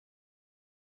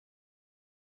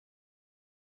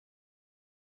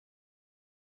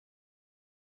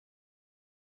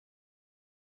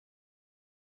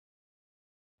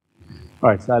All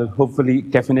right, so I'll hopefully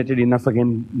caffeinated enough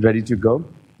again, ready to go.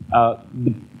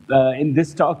 In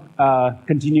this talk,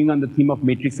 continuing on the theme of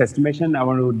matrix estimation, I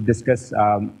want to discuss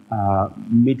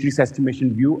matrix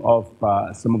estimation view of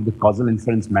some of the causal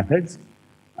inference methods.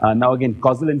 Now again,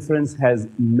 causal inference has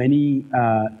many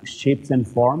shapes and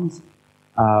forms.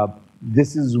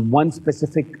 This is one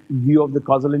specific view of the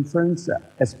causal inference,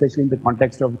 especially in the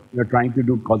context of trying to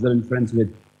do causal inference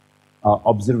with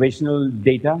observational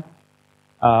data.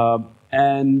 One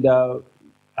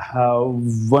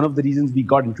of the reasons we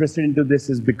got interested into this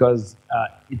is because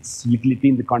its utility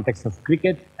in the context of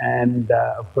cricket. And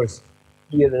of course,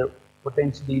 here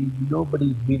potentially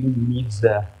nobody really needs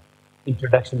the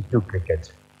introduction to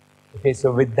cricket. Okay,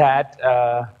 so with that,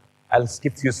 I'll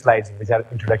skip a few slides which are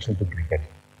introduction to cricket.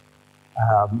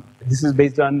 This is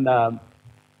based on,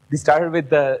 we started with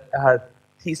the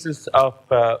thesis of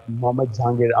Mohammad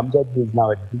Jahangir Amjad, who is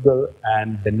now at Google,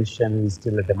 and Danish Chen, who is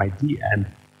still at MIT, and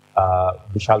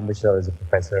Vishal Mishra is a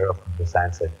professor of computer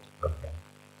science at Borkar.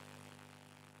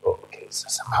 Okay, so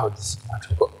somehow this is not,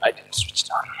 I didn't switch it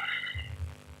on.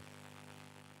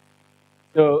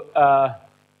 So,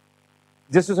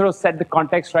 just to sort of set the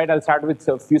context, right, I'll start with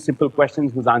a few simple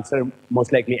questions whose answer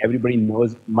most likely everybody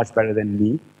knows much better than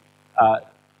me.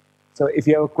 So if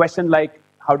you have a question like,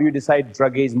 how do you decide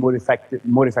drug A is more effective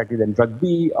than drug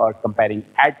B, or comparing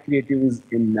ad creatives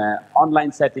in an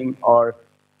online setting, or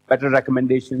better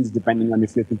recommendations, depending on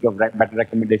if you think of better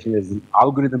recommendations as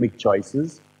algorithmic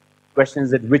choices, questions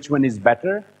that which one is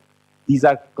better. These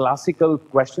are classical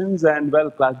questions, and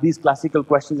well, these classical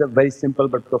questions are very simple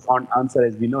but profound answer,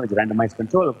 as we know, is randomized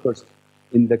control. Of course,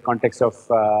 in the context of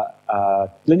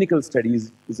clinical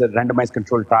studies, is a randomized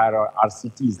control trial, or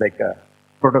RCT, is like a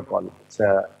protocol. It's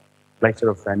like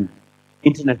sort of an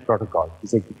internet protocol.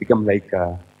 It's like become like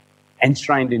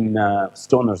enshrined in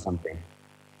stone or something.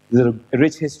 There's a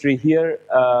rich history here.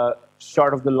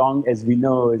 Short of the long, as we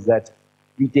know, is that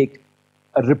we take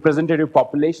a representative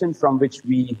population from which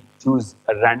we choose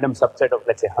a random subset of,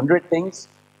 let's say, 100 things,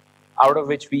 out of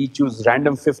which we choose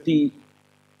random 50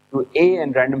 to A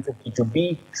and random 50 to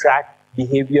B, track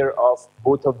behavior of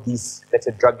both of these, let's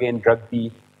say, drug A and drug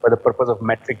B, for the purpose of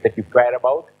metric that you care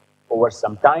about over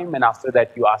some time. And after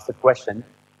that, you ask the question,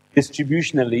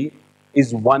 distributionally,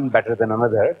 is one better than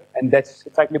another? And that's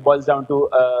effectively boils down to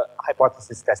a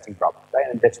hypothesis testing problem, right?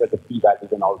 And that's where the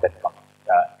p-values and all that come.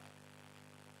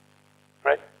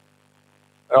 Right?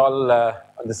 We're all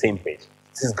on the same page.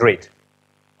 This is great.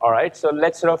 All right, so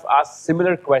let's sort of ask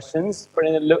similar questions, but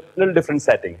in a little different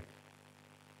setting.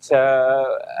 It's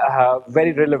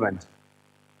very relevant.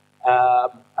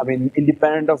 I mean,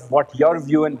 independent of what your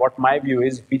view and what my view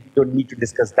is, we don't need to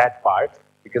discuss that part,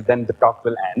 because then the talk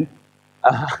will end.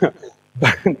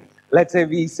 But let's say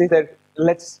we say that,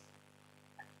 let's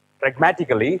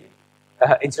pragmatically,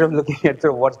 instead of looking at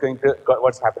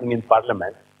what's happening in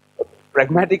Parliament,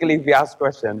 pragmatically, if we ask the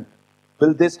question,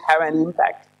 will this have any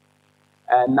impact?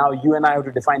 And now you and I have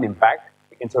to define impact.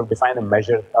 We can sort of define a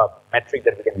measure, a metric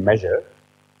that we can measure.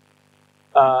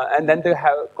 And then to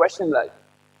have a question like,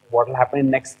 what will happen in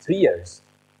the next 3 years?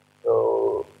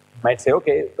 So you might say,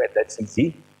 okay, well, that's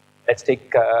easy. Let's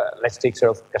take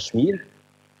sort of Kashmir.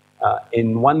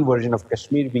 In one version of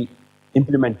Kashmir, we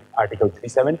implement Article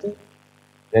 370.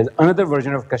 There's another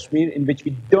version of Kashmir in which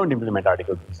we don't implement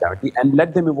Article 370, and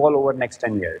let them evolve over the next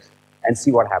 10 years and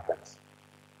see what happens.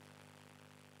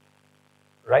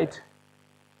 Right?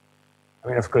 I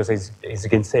mean, of course, as you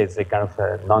can say, it's a kind of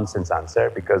a nonsense answer,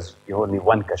 because you only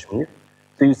one Kashmir.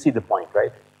 So you see the point,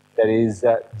 right? There is,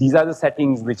 these are the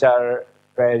settings which are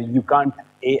where you can't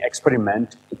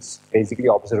experiment. It's basically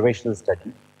observational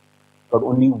study, but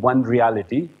only one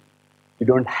reality. You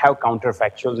don't have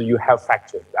counterfactuals, or you have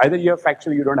factual. Either you have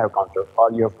factual, you don't have counter,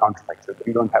 or you have counterfactual, but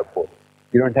you don't have both.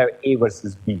 You don't have A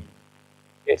versus B.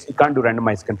 Yes, you can't do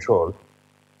randomized control.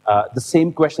 The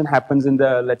same question happens in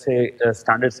the, let's say,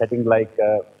 standard setting like,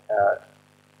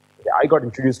 I got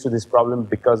introduced to this problem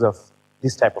because of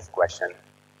this type of question.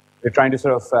 We're trying to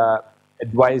sort of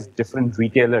advise different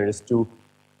retailers to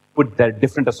put their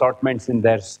different assortments in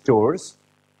their stores,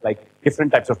 like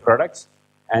different types of products.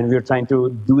 And we're trying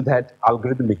to do that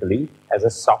algorithmically as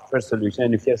a software solution.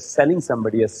 And if you're selling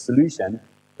somebody a solution,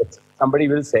 somebody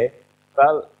will say,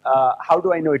 well, how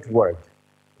do I know it worked?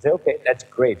 You say, okay, that's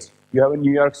great. You have a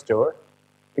New York store,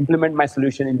 implement my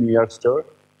solution in New York store,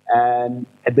 and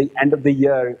at the end of the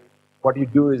year, what you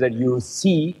do is that you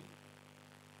see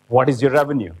what is your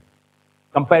revenue,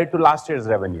 compare it to last year's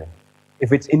revenue.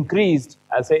 If it's increased,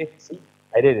 I'll say, see,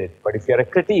 I did it. But if you're a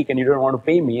critique and you don't want to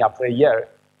pay me after a year,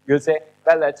 you'll say,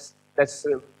 well,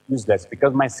 useless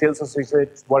because my sales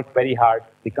associates worked very hard,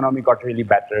 the economy got really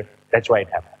better, that's why it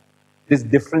happened. This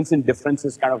difference in difference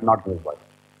is kind of not going to work.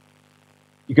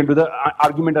 You can do the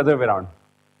argument other way around.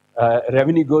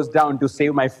 Revenue goes down to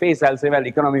save my face, I'll say, well,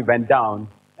 economy went down.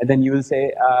 And then you will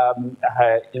say,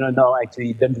 no,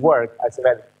 actually it didn't work. I say,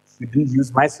 well, if you didn't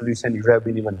use my solution, it would have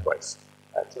been even worse.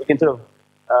 So we can sort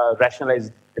of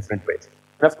rationalize different ways.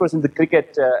 And of course, in the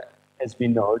cricket, as we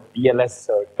know, DLS,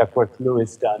 or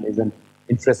Duckworth-Lewis done, is an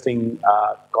interesting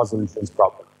causal inference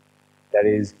problem. That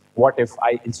is, what if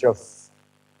I, instead of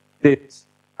this,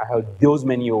 I have those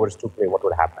many overs to play, what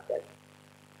would happen, right?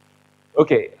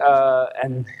 Okay,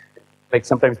 and like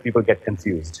sometimes people get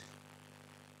confused.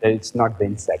 That it's not the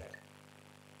insect.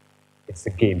 It's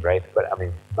the game, right? But I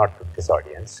mean, not with this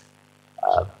audience.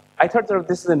 I thought that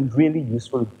this is a really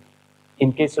useful,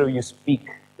 in case you speak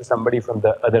to somebody from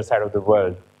the other side of the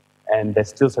world, and they're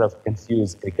still sort of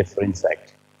confused cricket for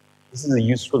insect. This is a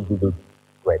useful Google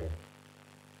query,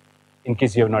 in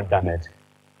case you have not done it.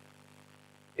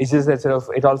 It's just that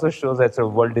it also shows that the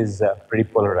world is pretty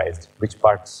polarized, which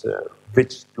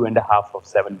 2.5 of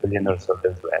 7 billion or so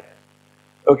does that.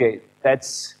 Okay,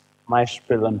 that's my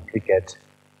spiel on cricket.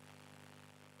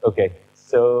 Okay,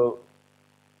 so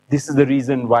this is the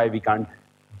reason why we can't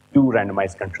do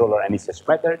randomized control or any such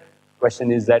method.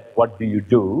 Question is that, what do you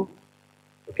do?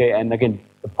 Okay, and again,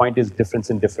 the point is difference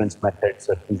in difference methods,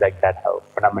 so things like that have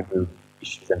fundamental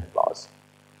issues and flaws.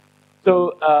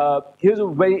 So here's a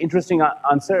very interesting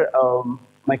answer.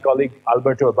 My colleague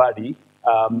Alberto Abadi,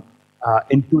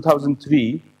 in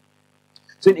 2003,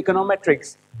 so in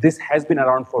econometrics, this has been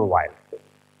around for a while.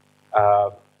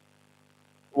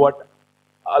 What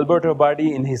Alberto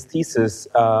Abadi, in his thesis,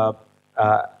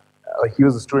 he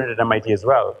was a student at MIT as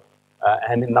well,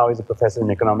 and now he's a professor in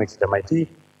economics at MIT.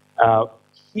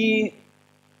 He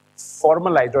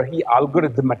formalized, or he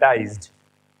algorithmatized,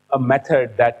 a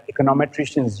method that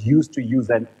econometricians used to use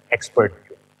an expert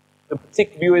view. The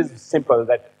basic view is simple,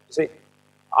 that say,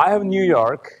 I have New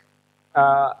York,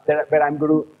 where I'm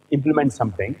going to implement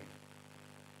something.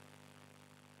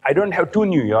 I don't have two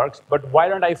New Yorks, but why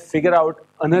don't I figure out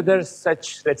another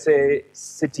such, let's say,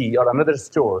 city or another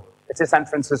store, let's say San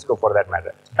Francisco for that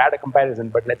matter. It's a bad comparison,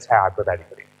 but let's say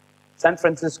hypothetically.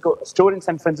 Store in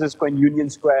San Francisco in Union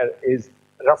Square is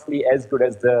roughly as good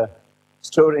as the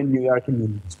store in New York in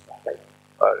Union Square,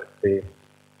 right?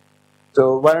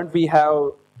 So why don't we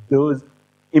have those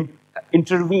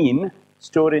intervene,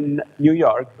 store in New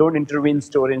York, don't intervene,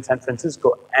 store in San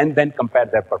Francisco, and then compare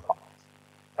their performance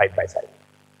side by side.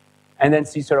 And then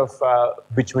see sort of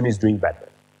which one is doing better.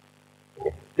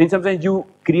 Okay. Then sometimes you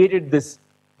created this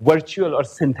virtual or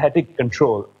synthetic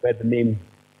control where the name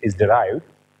is derived,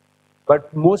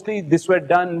 but mostly this were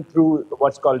done through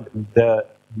what's called the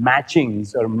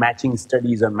matchings or matching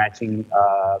studies or matching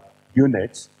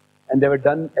units, and they were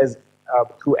done as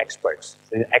through experts.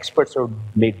 So experts have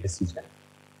made decisions.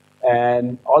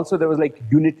 And also there was like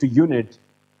unit to unit.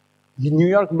 New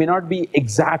York may not be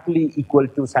exactly equal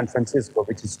to San Francisco,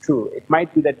 which is true. It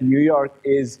might be that New York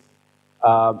is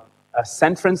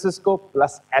San Francisco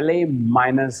plus LA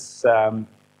minus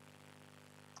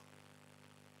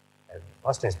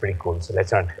Boston is pretty cool, so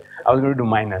let's not. I was going to do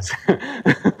minus.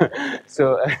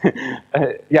 So,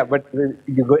 yeah, but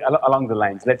you go along the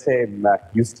lines. Let's say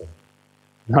Houston,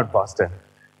 not Boston.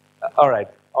 All right,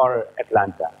 or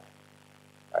Atlanta.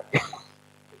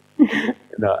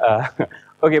 No,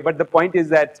 okay, but the point is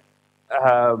that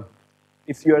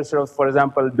if you are sort of, for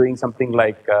example, doing something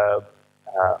like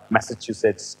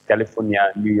Massachusetts,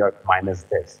 California, New York minus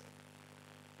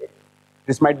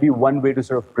this might be one way to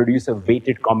sort of produce a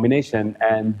weighted combination,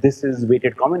 and this is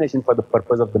weighted combination for the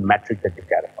purpose of the metric that you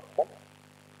care about.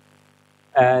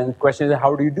 And the question is,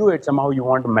 how do you do it? Somehow you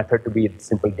want a method to be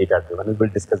simple data driven, and we'll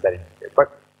discuss that in detail.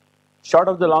 But short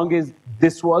of the long is,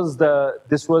 this was the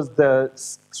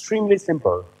extremely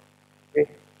simple, okay,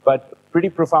 but pretty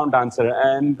profound answer,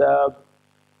 and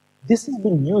this has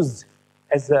been used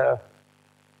as a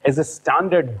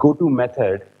standard go-to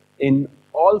method in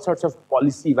all sorts of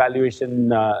policy evaluation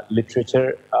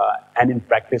literature and in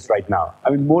practice right now. I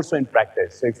mean, more so in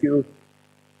practice. So if you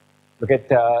look at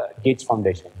Gates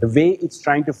Foundation, the way it's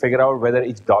trying to figure out whether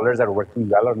its dollars are working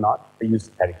well or not, they use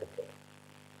synthetic control.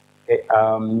 Okay,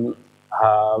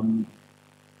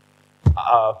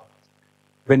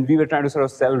 when we were trying to sort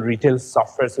of sell retail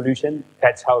software solution,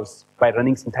 that's how, by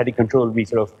running synthetic control, we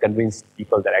sort of convinced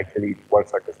people that actually it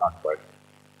works or does not work.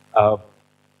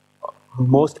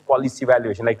 Most policy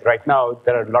evaluation, like right now,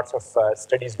 there are lots of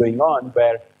studies going on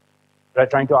where they're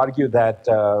trying to argue that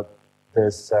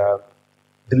the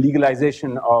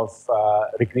legalization of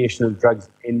recreational drugs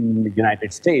in the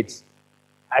United States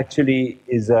actually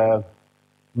is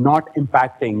not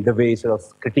impacting the way sort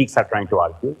of critiques are trying to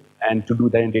argue. And to do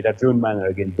that in data-driven manner,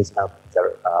 again, this kind of things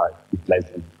are utilized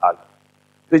in argument.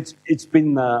 So it's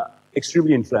been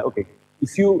extremely influential. Okay,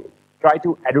 if you try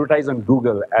to advertise on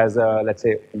Google as a, let's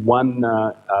say,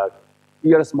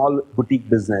 you're a small boutique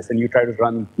business and you try to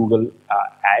run Google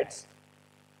ads,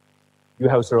 you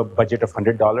have sort of budget of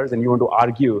 $100 and you want to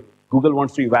argue, Google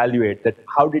wants to evaluate that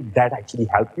how did that actually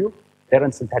help you? They're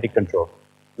on synthetic control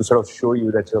to sort of show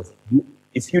you that sort of,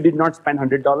 if you did not spend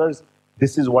 $100,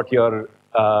 this is what your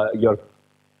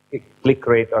click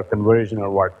rate or conversion or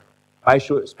what. By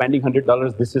spending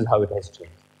 $100, this is how it has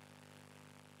changed.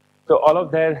 So all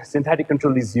of their synthetic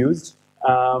control is used,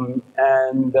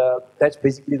 and that's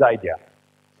basically the idea.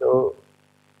 So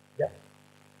yeah,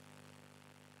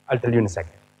 I'll tell you in a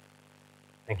second.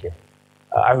 Thank you.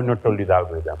 I have not told you the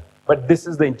algorithm, but this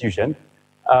is the intuition.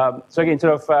 So again,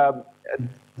 sort of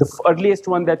the earliest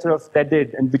one that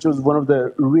did, and which was one of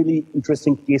the really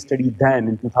interesting case study then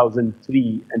in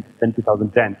 2003 and then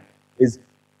 2010, is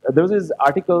there was this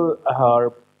article,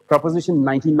 Proposition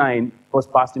 99 was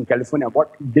passed in California.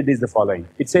 What it did is the following.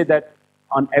 It said that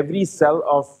on every sale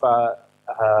of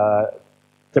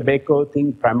tobacco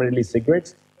thing, primarily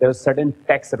cigarettes, there was certain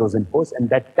tax that was imposed, and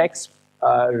that tax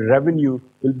revenue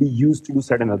will be used to do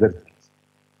certain other things.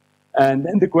 And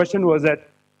then the question was that,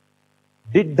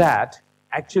 did that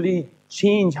actually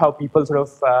change how people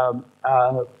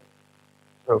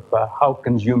how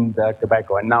consumed the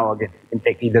tobacco? And now again, you can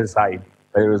take either side,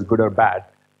 whether it was good or bad,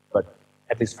 but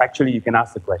at least factually you can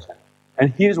ask the question.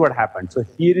 And here's what happened. So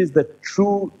here is the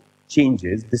true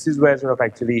changes. This is where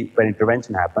where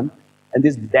intervention happened. And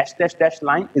this dash, dash, dash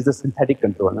line is the synthetic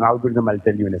control. And algorithm I'll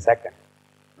tell you in a second.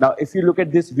 Now, if you look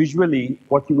at this visually,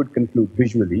 what you would conclude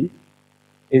visually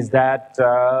is that,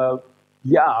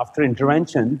 yeah, after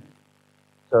intervention,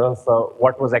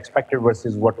 what was expected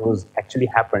versus what was actually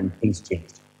happened, things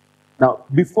changed. Now,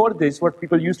 before this, what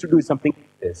people used to do is something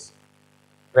like this,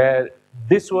 where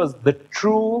this was the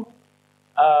true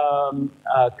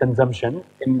consumption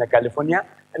in California,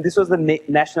 and this was the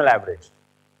national average.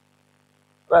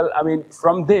 Well, I mean,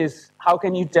 from this, how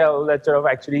can you tell that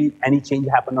actually any change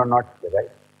happened or not, right?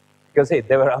 Because, hey,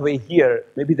 they were away here,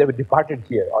 maybe they were departed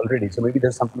here already, so maybe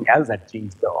there's something else that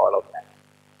changed all of that.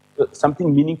 So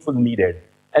something meaningful needed.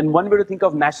 And one way to think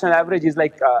of national average is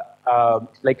like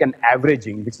an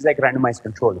averaging, which is like randomized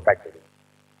control, effectively.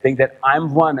 Think that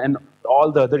I'm one and all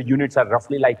the other units are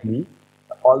roughly like me,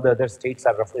 all the other states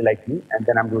are roughly like me, and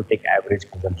then I'm going to take average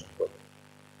consumption for it.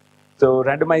 So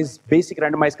basic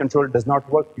randomized control does not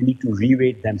work. You need to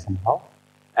reweight them somehow.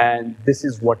 And this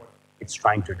is what it's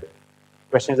trying to do. The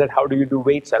question is that how do you do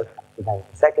weights? I'll come to that in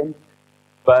a second.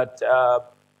 But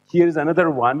here's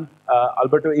another one.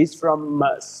 Alberto is from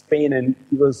Spain, and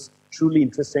he was truly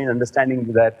interested in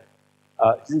understanding that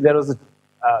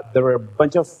there were a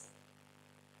bunch of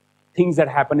things that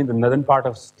happened in the northern part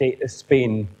of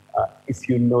Spain. If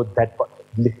you know that part,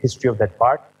 the history of that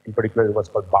part, in particular, it was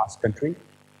called Basque Country.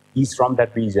 He's from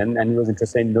that region, and he was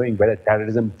interested in knowing whether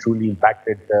terrorism truly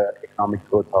impacted the economic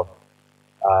growth of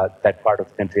that part of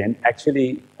the country. And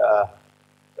actually,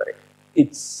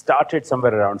 it started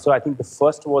somewhere around. So I think the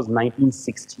first was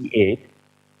 1968,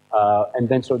 and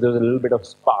then so there was a little bit of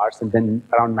sparse, and then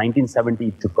around 1970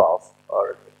 it took off,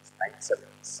 or 1970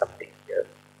 something here,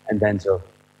 and then so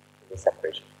the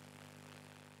separation.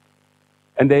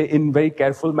 And they, in very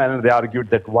careful manner, they argued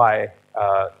that why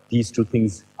these two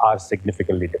things are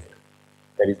significantly different.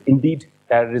 That is, indeed,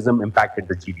 terrorism impacted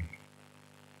the GDP.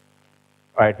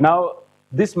 All right, now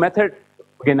this method,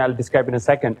 again, I'll describe in a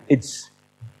second. It's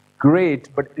great,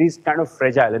 but it is kind of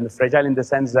fragile. And fragile in the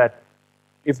sense that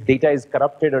if data is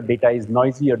corrupted or data is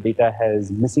noisy or data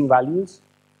has missing values,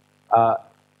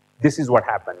 this is what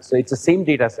happens. So it's the same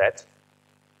data set.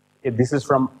 This is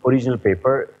from original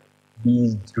paper.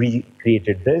 We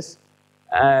recreated this.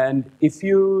 And if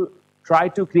you try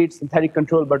to create synthetic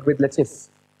control, but with, let's say,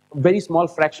 a very small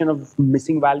fraction of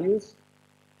missing values,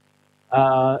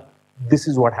 this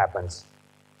is what happens.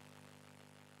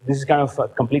 This is kind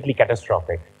of completely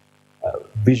catastrophic,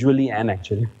 visually and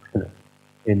actually,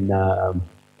 in a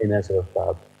sort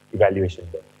of evaluation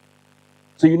there.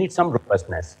 So you need some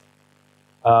robustness.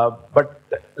 But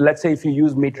let's say if you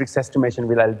use matrix estimation,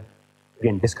 which I'll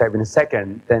again describe in a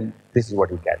second, then this is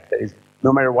what you get. That is,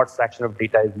 no matter what fraction of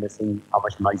data is missing, how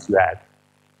much noise you add,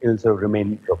 it will sort of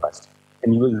remain robust.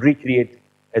 And you will recreate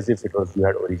as if it was you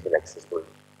had original access to it.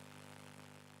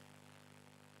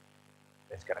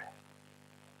 That's correct.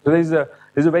 So there's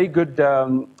a very good,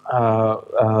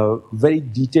 very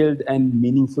detailed and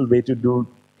meaningful way to do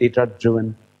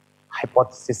data-driven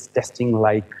hypothesis testing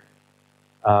like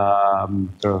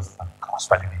sort of cross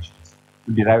validations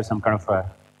to derive some kind of a,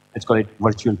 let's call it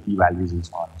virtual p-values and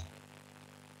so on.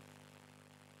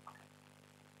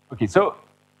 Okay, so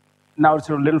now it's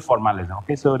a little formalism.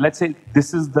 Okay, so let's say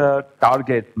this is the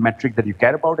target metric that you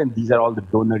care about, and these are all the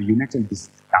donor units in this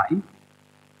time,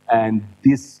 and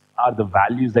these are the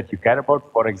values that you care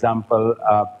about. For example,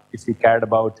 if you cared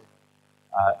about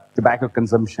tobacco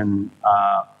consumption,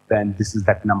 then this is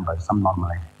that number, some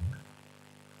normalized.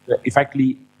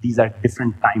 Effectively, these are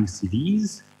different time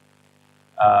series.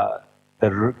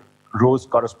 The rows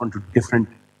correspond to different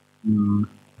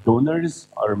donors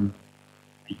or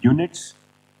units.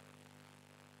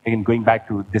 Again, going back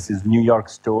to this is New York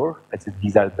store. Let's say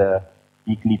these are the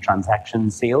weekly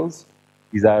transaction sales.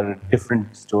 These are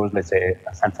different stores, let's say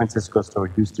a San Francisco store,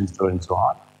 Houston store, and so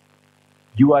on.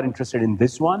 You are interested in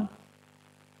this one.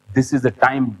 This is the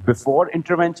time before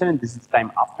intervention, and this is the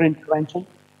time after intervention.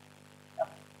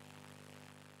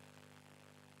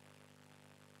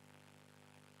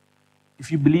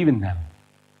 If you believe in them,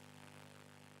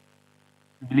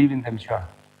 sure.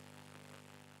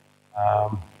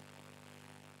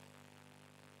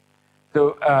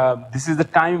 So this is the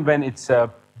time when it's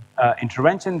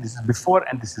intervention. This is before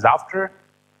and this is after.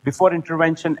 Before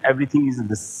intervention, everything is in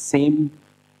the same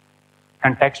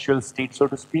contextual state, so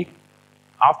to speak.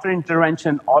 After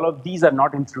intervention, all of these are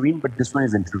not intervened, but this one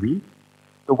is intervened.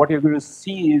 So what you're going to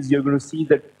see is you're going to see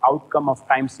the outcome of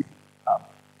time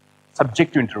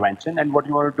subject to intervention. And what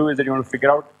you want to do is that you want to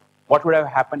figure out what would have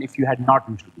happened if you had not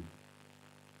intervened.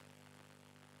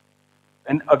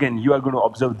 And again, you are going to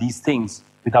observe these things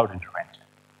without intervention.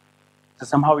 So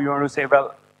somehow you want to say,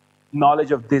 well,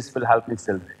 knowledge of this will help me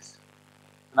sell this.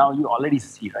 Now you already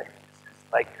see, right?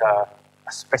 It's like a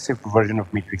specific version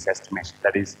of matrix estimation.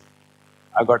 That is,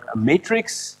 I've got a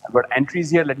matrix, I've got entries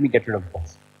here, let me get rid of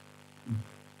those.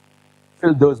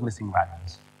 Fill those missing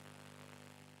values.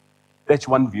 That's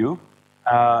one view.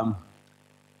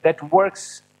 That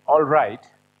works all right,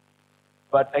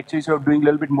 but actually sort of doing a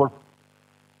little bit more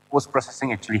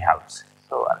post-processing actually helps.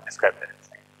 So I'll describe that in a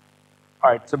second.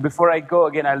 All right, so before I go,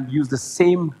 again, I'll use the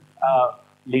same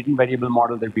latent variable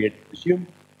model that we had assumed.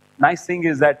 Nice thing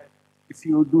is that if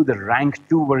you do the rank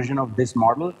 2 version of this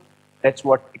model, that's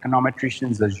what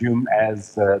econometricians assume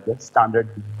as the standard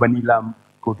vanilla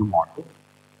go-to model.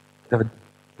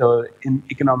 So in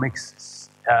economics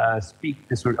speak,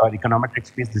 this would, or econometric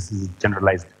space, this is a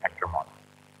generalized vector model.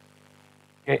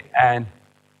 Okay, and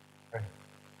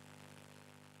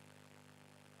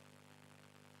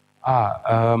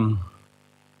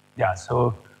yeah,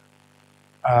 so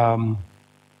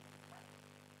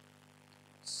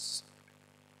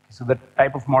so the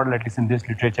type of model, at least in this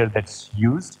literature, that's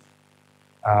used,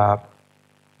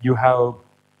 you have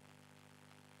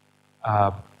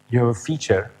a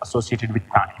feature associated with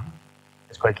time.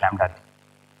 It's called lambda t.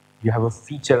 You have a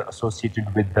feature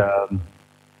associated with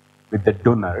the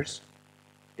donors.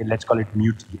 Okay, let's call it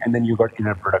mu t, and then you got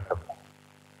inner product of that.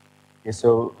 Okay,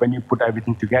 so when you put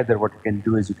everything together, what you can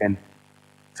do is you can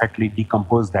effectively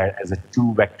decompose that as a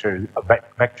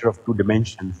vector of 2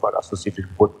 dimensions for associated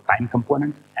both time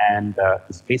component and the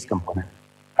space component.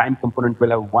 Time component will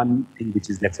have one thing which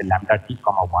is, let's say, lambda t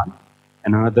comma 1,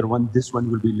 and another one, this one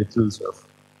will be little sort of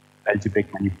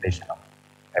algebraic manipulation of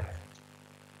everything.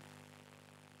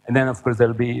 And then, of course, there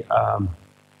will be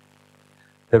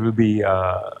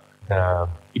the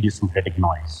idiosyncratic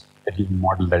noise that you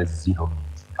model that is 0.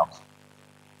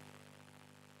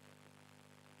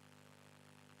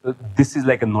 So this is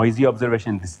like a noisy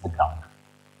observation, this is the ground.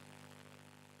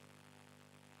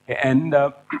 Okay, and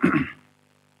now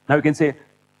you can say,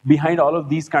 behind all of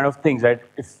these kind of things, right,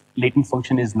 if latent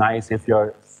function is nice, if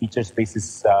your feature space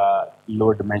is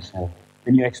lower dimensional,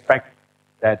 then you expect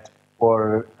that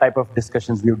for type of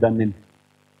discussions we've done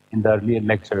in the earlier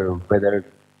lecture, whether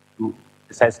to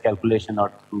precise calculation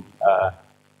or to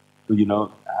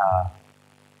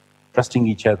trusting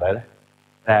each other,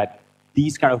 that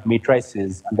these kind of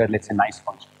matrices under, let's say, nice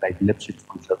functions, like Lipschitz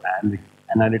functions and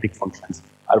analytic functions,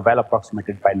 are well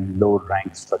approximated by low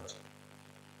rank structure.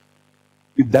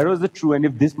 If that was the true, and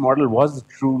if this model was the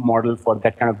true model for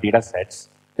that kind of data sets,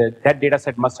 that data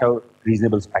set must have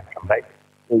reasonable spectrum, right?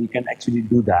 So you can actually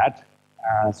do that.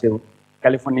 So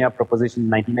California Proposition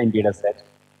 99 data set,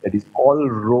 that is, all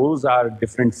rows are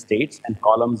different states and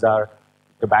columns are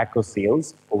tobacco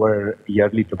sales over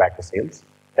yearly tobacco sales.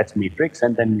 That's matrix,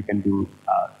 and then you can do,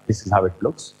 this is how it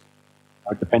looks.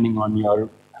 Depending on your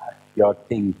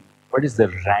thing, what is the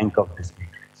rank of this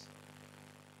matrix?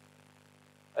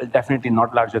 Definitely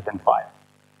not larger than 5.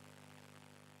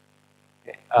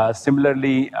 Okay.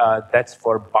 Similarly, that's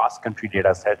for Basque Country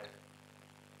data set.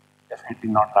 definitely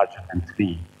not larger than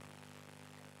 3.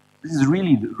 This is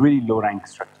really, really low rank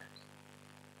structures.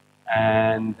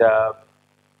 And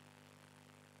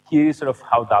here is sort of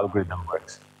how the algorithm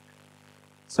works.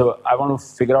 So I want to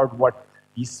figure out what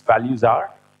these values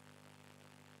are.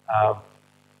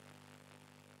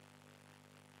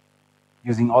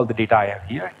 Using all the data I have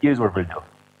here, here's what we'll do.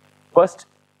 First,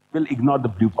 we'll ignore the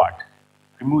blue part,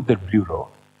 remove the blue row,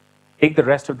 take the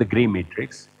rest of the gray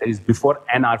matrix, that is before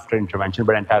and after intervention,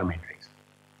 but entire matrix.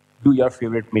 Do your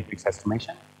favorite matrix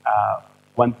estimation.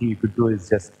 One thing you could do is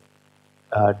just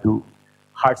do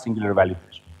hard singular value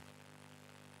threshold.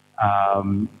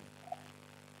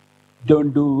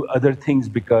 Don't do other things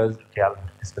because, okay, I'll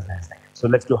discuss that in a second. So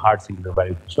let's do hard singular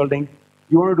value thresholding.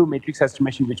 You want to do matrix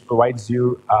estimation, which provides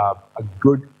you a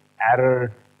good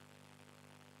error,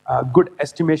 good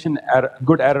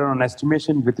error on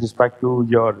estimation with respect to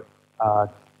your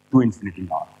to infinity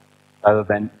norm, rather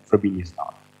than Frobenius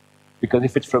norm. Because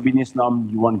if it's Frobenius norm,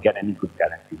 you won't get any good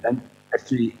guarantee. Then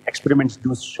actually, experiments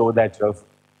do show that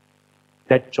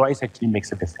that choice actually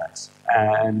makes a difference.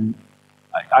 And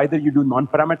either you do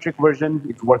non-parametric version,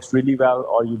 it works really well,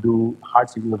 or you do hard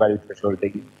singular value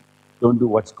thresholding. Don't do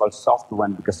what's called soft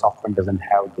one, because soft one doesn't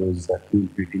have those to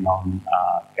infinity norm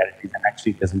guarantees, and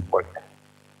actually it doesn't work.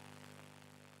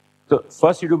 So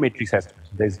first you do matrix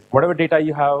estimation. There's whatever data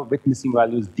you have with missing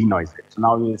values, denoise it. So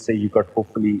now we will say you got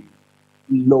hopefully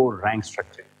low rank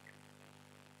structure.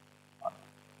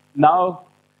 Now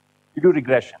you do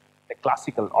regression, the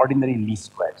classical ordinary least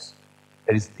squares.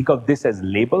 That is, think of this as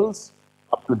labels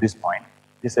up to this point.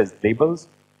 This as labels,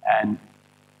 and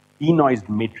denoised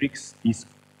matrix, these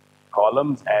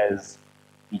columns as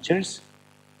features,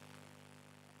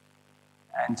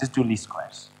 and just do least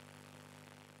squares.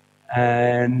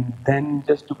 And then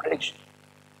just do prediction,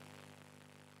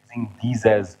 using these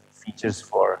as features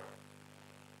for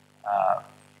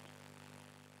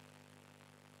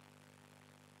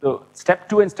so step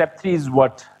 2 and step 3 is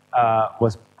what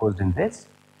was proposed in this,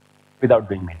 without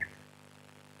doing matrix.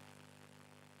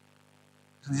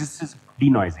 So this is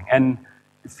denoising. And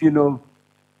if you know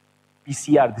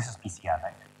PCR, this is PCR,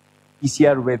 right?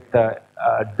 PCR with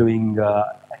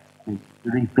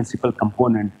doing principal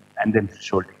component and then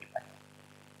thresholding. Right?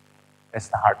 That's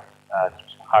the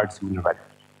hard singular value.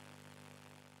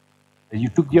 You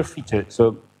took your feature.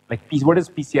 So, like, what is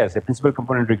PCR? It's a principal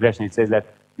component regression. It says that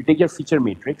you take your feature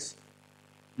matrix,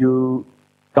 you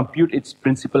compute its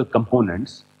principal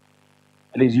components.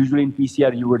 At least usually in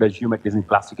PCR, you would assume, at least in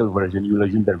classical version, you will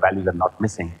assume their values are not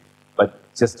missing. But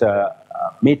just a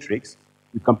matrix,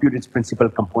 you compute its principal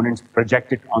components,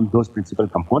 project it on those principal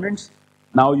components.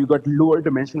 Now you got lower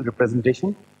dimensional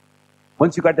representation.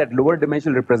 Once you got that lower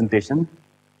dimensional representation,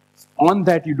 on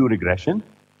that you do regression.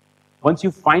 Once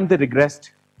you find the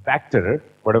regressed vector,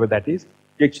 whatever that is,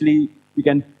 you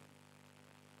can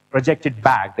project it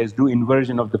back. There's do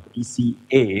inversion of the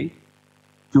PCA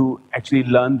to actually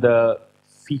learn the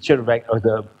feature vector, or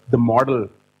the model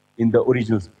in the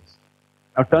original space.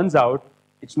 Now, turns out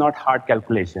it's not hard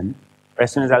calculation.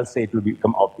 As soon as I'll say, it will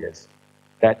become obvious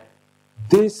that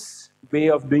this way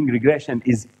of doing regression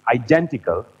is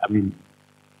identical. I mean,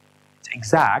 it's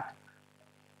exact.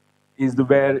 Is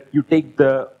where you take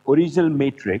the original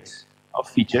matrix of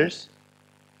features,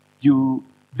 you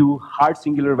do hard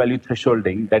singular value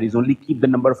thresholding, that is only keep the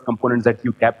number of components that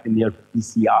you kept in your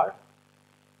PCR,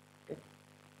 okay,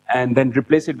 and then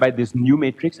replace it by this new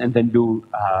matrix, and then do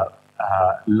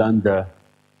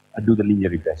do the linear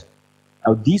regression.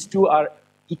 Now these two are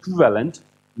equivalent,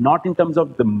 not in terms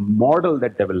of the model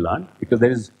that they will learn,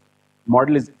 because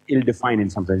model is ill-defined in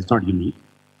some sense, it's not unique,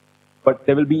 but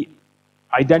they will be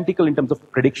identical in terms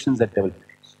of predictions that they will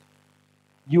produce.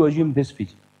 You assume this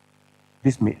feature,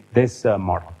 this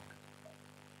model.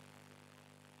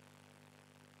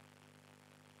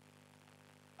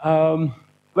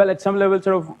 Well, at some level,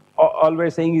 sort of all we're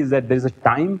saying is that there's a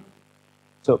time.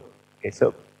 So, okay,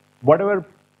 so whatever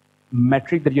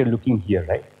metric that you're looking here,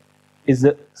 right, is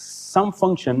some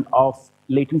function of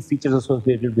latent features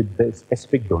associated with the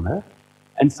specific donor,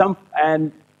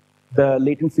 and the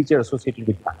latent feature associated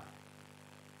with time.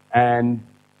 And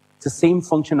it's the same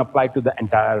function applied to the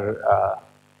entire,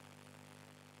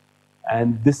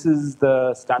 and this is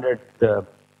the standard, the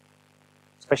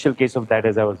special case of that,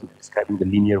 as I was describing the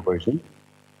linear version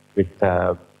with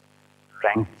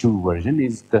rank 2 version,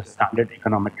 is the standard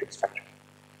econometric structure.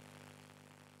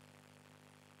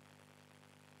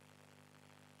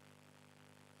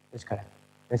 That's correct.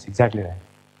 That's exactly right.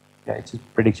 Yeah, it's a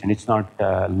prediction. It's not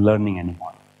learning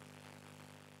anymore.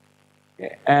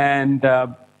 Okay. And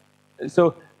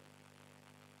so,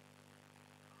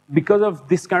 because of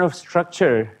this kind of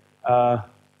structure,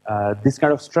 this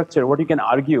kind of structure, what you can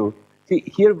argue, see,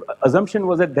 here, assumption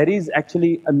was that there is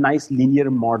actually a nice linear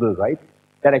model, right,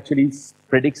 that actually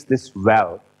predicts this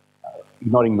well,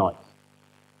 ignoring noise.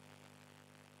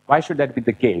 Why should that be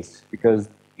the case? Because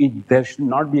there should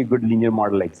not be a good linear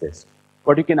model exist.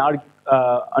 What you can argue,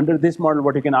 under this model,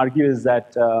 what you can argue is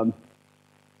that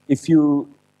if you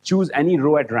choose any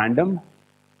row at random,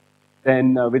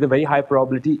 then with a very high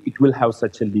probability, it will have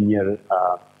such a linear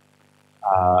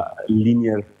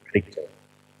predictor.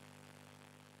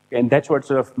 And that's what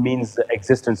sort of means the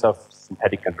existence of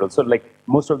synthetic control. So like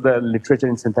most of the literature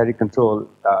in synthetic control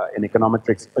in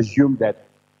econometrics assume that,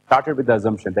 started with the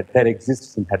assumption that there exists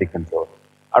synthetic control.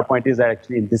 Our point is that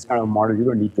actually in this kind of model, you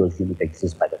don't need to assume it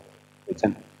exists by that.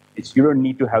 You don't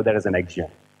need to have that as an axiom.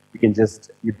 You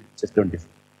just don't.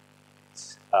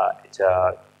 It's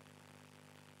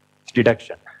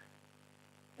deduction.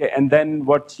 Okay, and then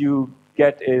what you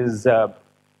get is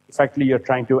effectively you're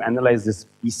trying to analyze this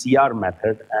PCR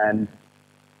method, and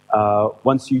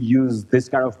once you use this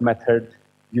kind of method,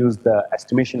 use the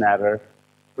estimation error,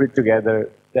 put it together,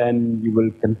 then you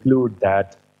will conclude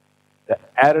that the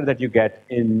error that you get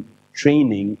in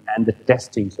training and the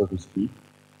testing, so to speak,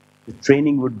 the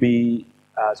training would be,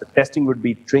 so testing would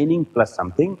be training plus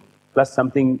something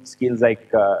scales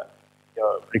like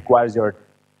requires your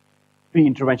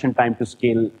pre-intervention time to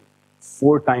scale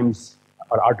 4 times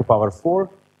or r to power 4.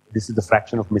 This is the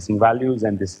fraction of missing values,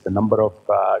 and this is the number of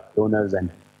donors and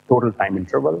total time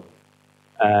interval.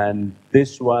 And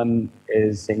this one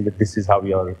is saying that this is how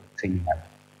your training happens.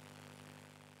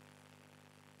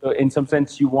 So in some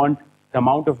sense, you want the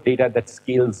amount of data that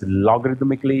scales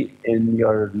logarithmically in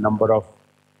your number of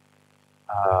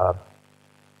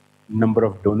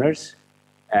donors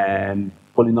and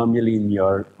polynomially in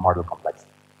your model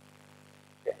complexity.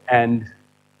 And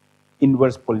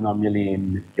inverse polynomially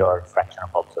in your fraction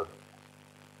of observed.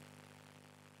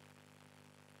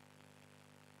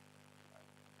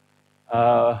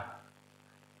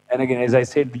 And again, as I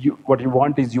said, what you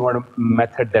want is you want a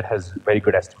method that has very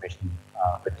good estimation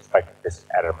with respect to this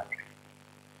error metric.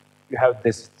 You have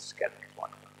this schedule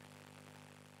one.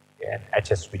 And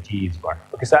HSVG is one.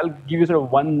 Okay, so I'll give you sort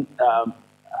of one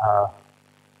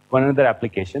other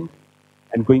application,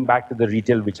 and going back to the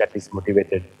retail, which at least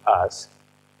motivated us.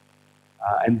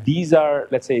 And these are,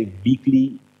 let's say,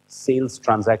 weekly sales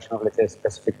transaction of, let's say, a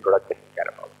specific product that you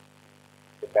care about,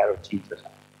 a pair of jeans or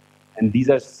something. And these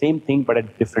are same thing, but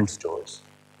at different stores.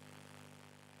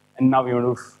 And now we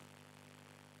want to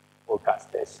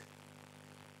forecast this,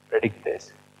 predict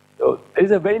this. So there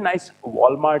is a very nice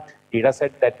Walmart data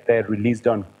set that they released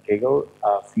on Kaggle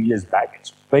a few years back.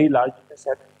 It's a very large data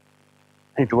set.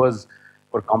 It was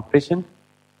for competition.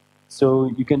 So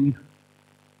you can,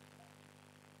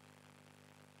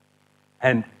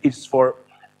 and it's for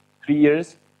 3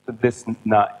 years. So this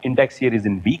index here is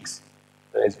in weeks.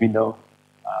 So as we know,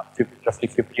 roughly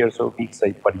 50 or so weeks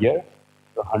per year.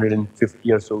 So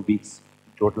 150 or so weeks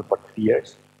total for 3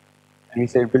 years. And we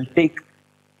say we'll take,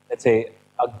 let's say,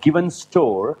 a given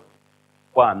store,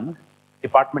 one,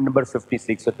 department number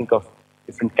 56. So think of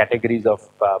different categories of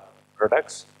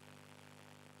products.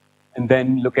 And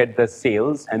then look at the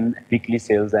sales and weekly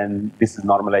sales, and this is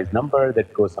normalized number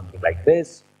that goes something like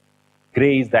this.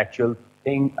 Gray is the actual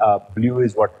thing. Blue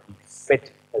is what we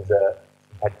fit as a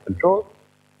synthetic control.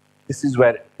 This is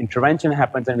where intervention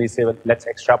happens, and we say, well, let's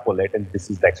extrapolate, and this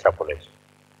is the extrapolation.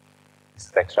 This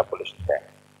is the extrapolation there.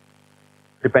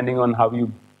 Depending on how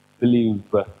you believe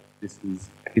this is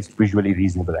at least visually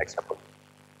reasonable extrapolation.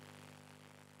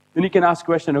 Then you can ask the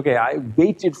question, okay, I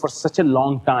waited for such a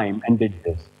long time and did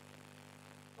this.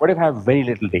 What if I have very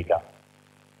little data?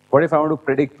 What if I want to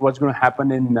predict what's going to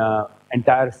happen in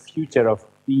entire future of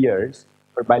 3 years,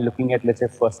 but by looking at, let's say,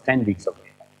 first 10 weeks of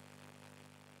data?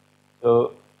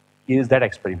 So here's that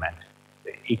experiment,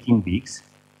 18 weeks.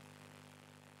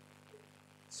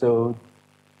 So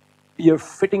you're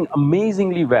fitting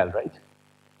amazingly well, right?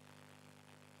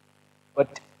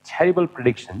 But terrible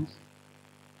predictions.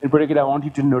 In particular, I want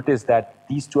you to notice that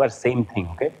these two are same thing,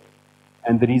 okay?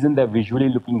 And the reason they're visually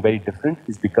looking very different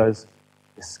is because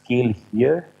the scale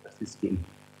here versus the scale here.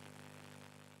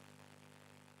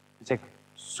 It's like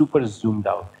super zoomed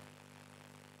out.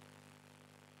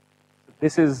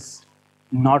 This is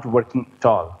not working at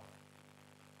all.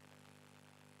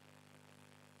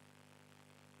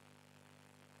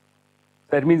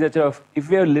 That means that if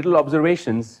we have little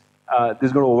observations, this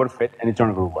is going to overfit and it's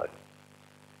not going to work.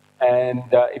 And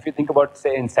if you think about,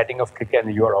 say, in setting of cricket,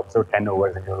 and you are observed 10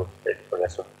 overs and you're fit for the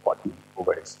rest of 40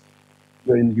 overs,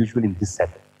 you're usually in this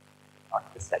set,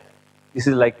 not this set. This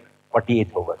is like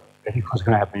 48th over. That is what's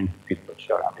going to happen in cricket for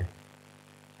sure. I mean,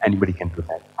 anybody can do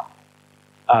that.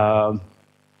 Um,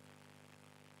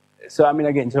 so I mean,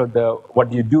 again, so what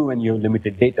do you do when you have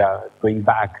limited data? Going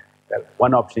back, well,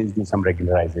 one option is do some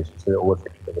regularization, so the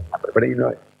overfitting doesn't happen. But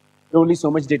only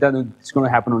so much data, it's going to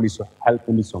happen help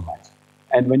only so much.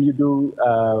 And when you do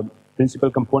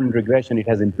principal component regression, it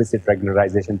has implicit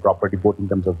regularization property, both in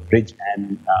terms of bridge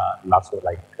and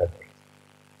lasso-like things.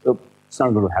 So it's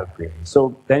not going to help really.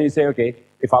 So then you say, okay,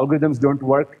 if algorithms don't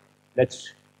work,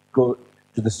 let's go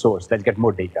to the source. Let's get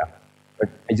more data. But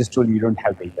I just told you don't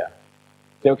have data.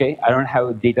 So, okay, I don't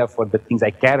have data for the things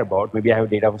I care about. Maybe I have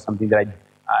data for something that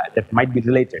that might be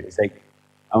related. It's like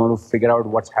I want to figure out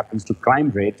what happens to crime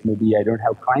rates. Maybe I don't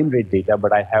have crime rate data,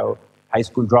 but I have high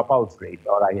school dropout rate,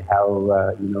 or I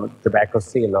have tobacco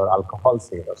sale or alcohol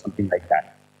sale or something like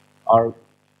that, or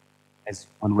as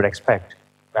one would expect,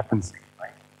 weapons sale,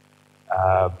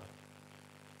 right?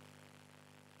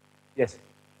 Yes.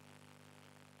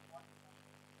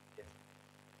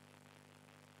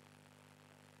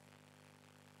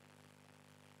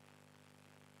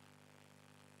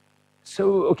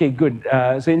 So, okay, good.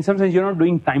 So in some sense, you're not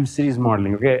doing time series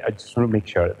modeling, okay? I just want to make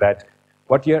sure that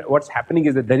what's happening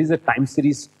is that there is a time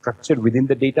series structure within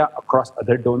the data across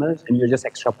other donors, and you're just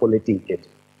extrapolating it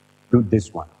to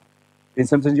this one. In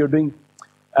some sense, you're doing,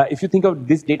 if you think of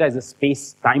this data as a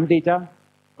space-time data,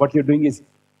 what you're doing is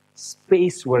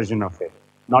space version of it,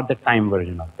 not the time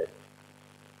version of it.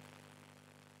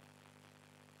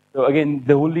 So again,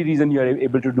 the only reason you're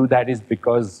able to do that is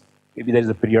because maybe there's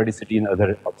a periodicity in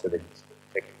other observations.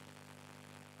 Like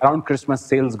around Christmas,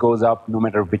 sales goes up no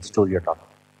matter which store you're talking.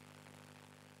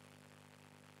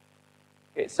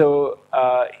 Okay, so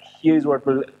here's what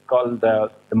we'll call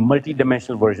the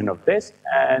multi-dimensional version of this.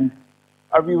 And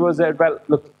our view was that, well,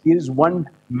 look, here's one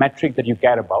metric that you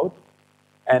care about.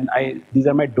 And these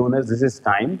are my donors, this is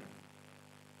time.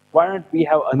 Why don't we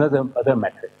have other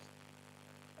metrics?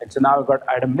 And so now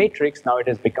I had a matrix, now it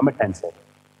has become a tensor.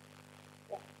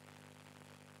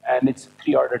 And it's a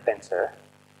 3-order tensor,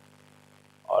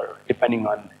 or depending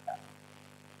on.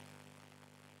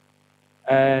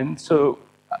 And so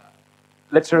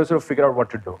let's sort of figure out what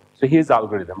to do. So here's the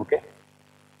algorithm, okay?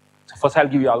 So first I'll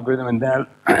give you algorithm, and then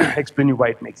I'll explain you why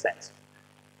it makes sense.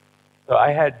 So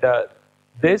I had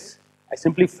this, I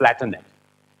simply flatten it.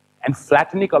 And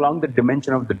flatten it along the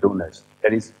dimension of the donors.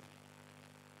 That is,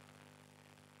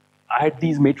 I had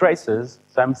these matrices,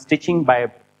 so I'm stitching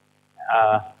by,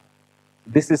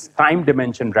 this is time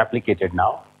dimension replicated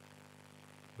now.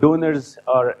 Donors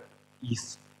are,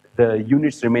 the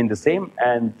units remain the same,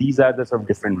 and these are the sort of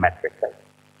different metrics. Right?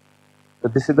 So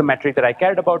this is the metric that I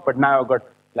cared about, but now I've got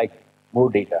like more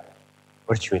data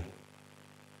virtually.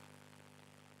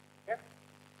 Okay?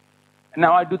 And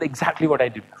now I do exactly what I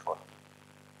did before.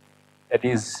 That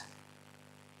is,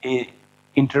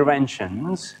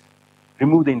 interventions.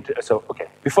 Remove the, so okay,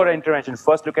 before intervention,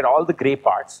 first look at all the gray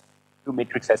parts, do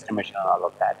matrix estimation and all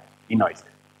of that, denoise it.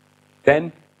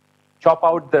 Then chop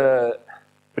out the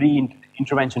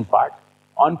pre-intervention part.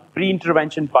 On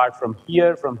pre-intervention part from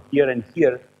here, and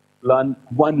here, learn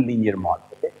one linear model,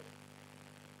 okay?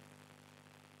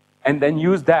 And then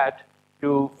use that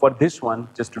for this one,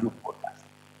 just to do forecast.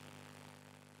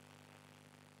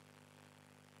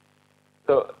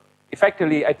 So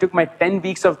effectively, I took my 10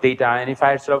 weeks of data, and if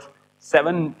I had sort of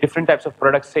 7 different types of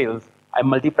product sales, I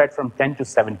multiplied from 10 to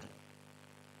 70.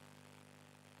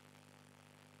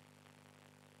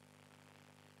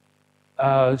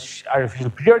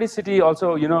 Artificial periodicity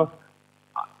also,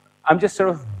 I'm just sort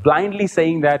of blindly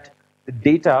saying that the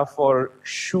data for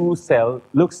shoe sale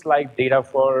looks like data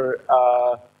for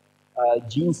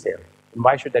gene sale. And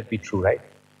why should that be true, right?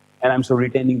 And I'm so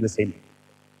retaining the same.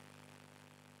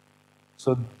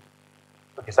 So,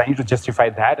 okay, so I need to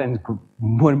justify that, and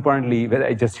more importantly, whether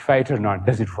I justify it or not,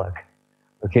 does it work?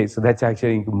 Okay, so that's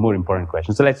actually a more important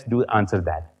question. So let's answer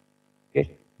that.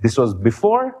 Okay, this was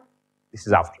before, this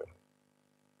is after.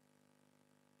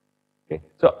 Okay,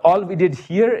 so all we did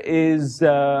here is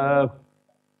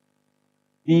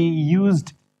we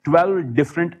used 12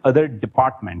 different other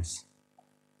departments.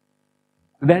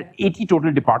 There are 80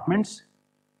 total departments.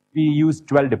 We used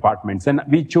 12 departments, and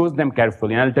we chose them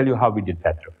carefully, and I'll tell you how we did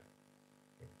that.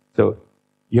 So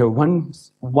you have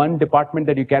one department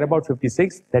that you care about,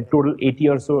 56, that total 80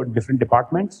 or so different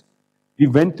departments. We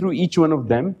went through each one of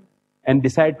them and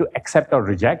decided to accept or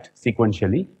reject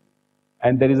sequentially.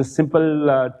 And there is a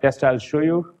simple test I'll show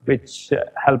you, which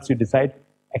helps you decide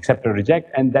accept or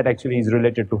reject, and that actually is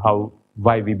related to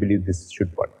why we believe this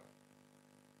should work.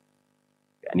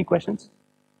 Any questions?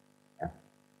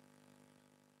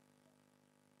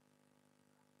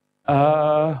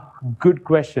 Yeah. Good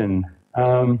question.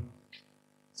 So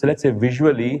let's say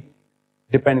visually,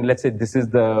 depending, let's say this is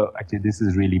actually this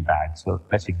is really bad, so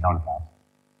let's ignore that.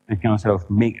 You can sort of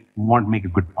want to make a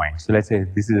good point. So let's say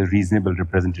this is a reasonable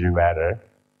representative error.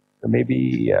 So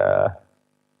maybe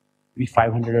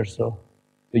 500 or so.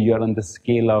 So you're on the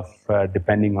scale of,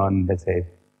 depending on, let's say,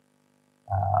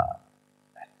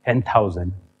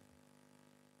 10,000.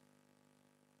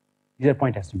 These are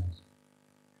point estimates.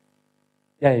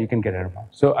 Yeah, you can get it about.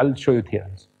 So I'll show you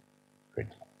theorems. Great.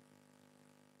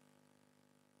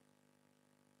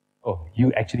 Oh,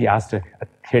 you actually asked a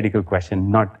theoretical question,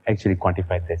 not actually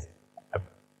quantified this.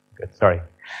 Good, sorry.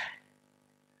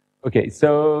 Okay,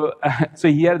 so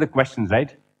here are the questions,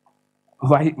 right?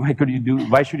 Why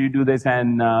should you do this,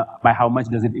 and by how much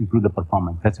does it improve the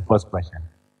performance? That's the first question.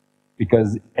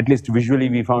 Because at least visually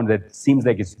we found that it seems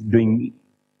like it's doing,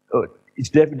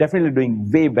 definitely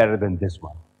doing way better than this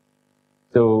one.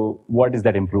 So what is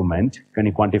that improvement? Can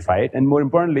you quantify it? And more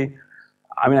importantly,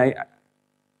 I mean,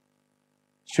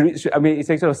 it's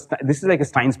like sort of, this is like a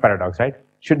Stein's paradox, right?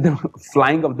 Should the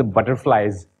flying of the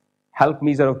butterflies help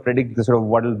me sort of predict the sort of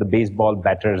what is the baseball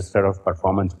batter's sort of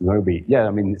performance going to be? Yeah,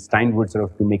 I mean, Stein would sort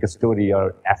of, to make a story,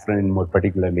 or Afrin more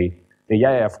particularly, say,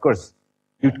 yeah, of course,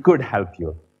 it could help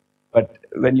you. But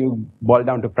when you boil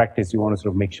down to practice, you want to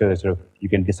sort of make sure that sort of you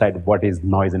can decide what is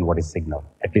noise and what is signal,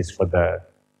 at least to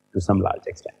some large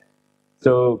extent.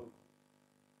 So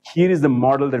here is the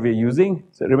model that we're using.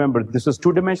 So remember, this was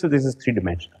 2-dimensional, this is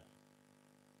 3-dimensional.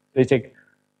 So you check.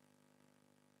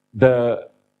 The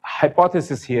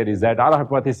hypothesis here is that, our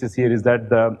hypothesis here is that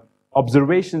the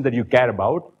observations that you care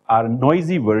about are a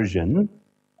noisy version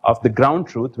of the ground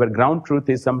truth, where ground truth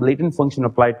is some latent function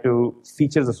applied to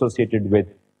features associated with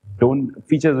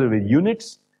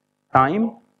units,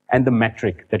 time, and the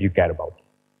metric that you care about.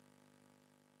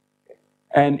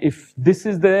 And if this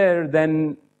is there,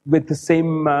 then with the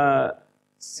same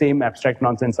abstract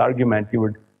nonsense argument, you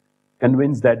would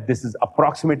convince that this is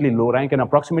approximately low rank, and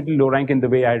approximately low rank in the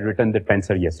way I had written the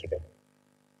tensor yesterday.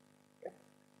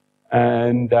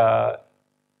 And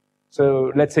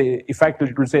so let's say, if I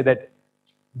could say that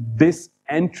this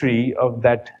entry of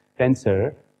that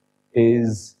tensor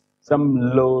is some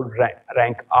low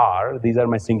rank R, these are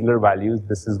my singular values,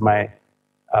 this is my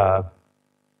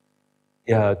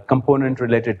component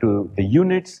related to the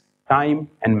units, time,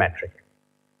 and metric.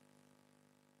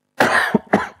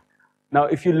 Now,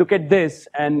 if you look at this,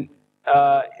 and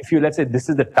if you, let's say, this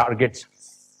is the target's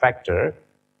factor,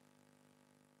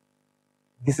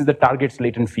 this is the target's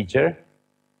latent feature,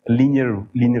 a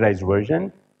linearized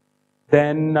version,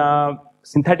 then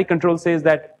synthetic control says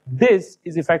that this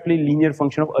is effectively linear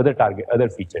function of other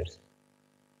features.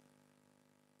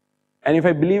 And if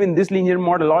I believe in this linear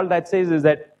model, all that says is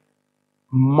that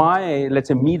let's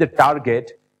say me, the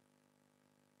target,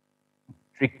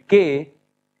 metric K,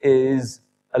 is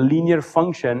a linear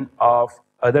function of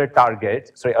other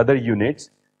units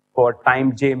for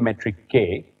time J metric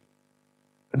K.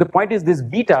 But the point is, this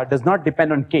beta does not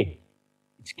depend on K.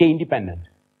 It's K independent.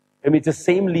 I mean, it's the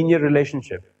same linear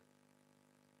relationship.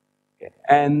 Okay.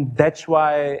 And that's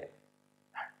why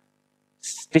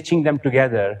stitching them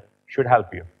together should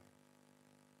help you.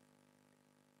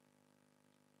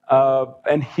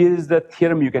 And here's the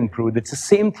theorem you can prove. It's the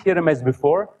same theorem as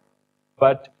before,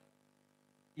 but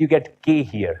you get K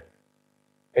here.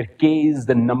 K is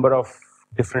the number of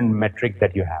different metric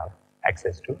that you have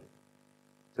access to.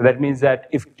 So that means that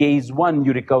if K is 1,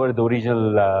 you recover the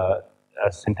original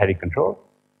synthetic control.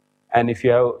 And if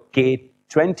you have K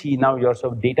 20, now your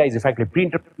sort of data is effectively,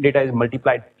 pre-interpreted data is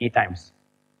multiplied K times.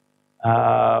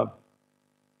 And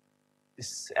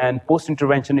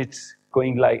post-intervention, it's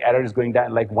going like, error is going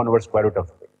down like 1 over square root of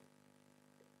it.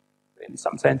 In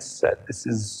some sense,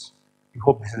 we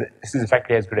hope this is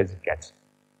effectively as good as it gets.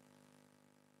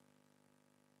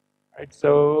 Right,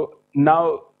 so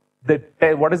now,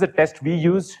 what is the test we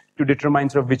use to determine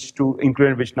sort of which to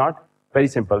include and which not? Very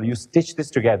simple. You stitch this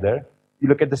together, you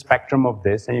look at the spectrum of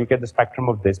this, and you get the spectrum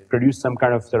of this, produce some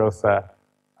kind of sort of,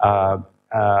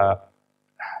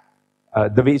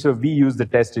 the way sort of we use the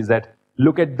test is that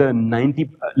look at the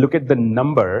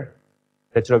number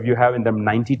that sort of you have in the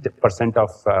 90%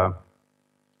 of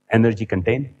energy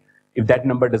contained. If that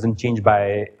number doesn't change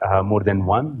by more than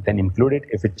 1, then include it.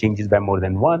 If it changes by more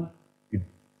than 1, you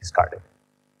discard it.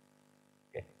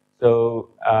 Okay. So,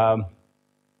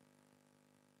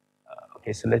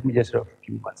 okay, so let me just sort of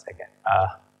give me 1 second.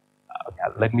 Okay,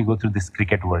 let me go through this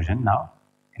cricket version now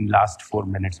in last 4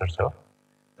 minutes or so.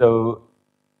 So,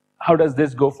 how does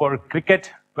this go for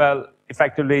cricket? Well,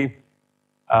 effectively,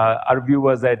 our view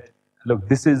was that, look,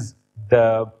 this is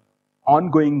the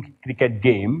ongoing cricket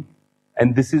game,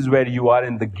 and this is where you are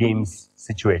in the game's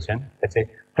situation. Let's say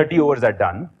 30 overs are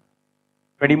done.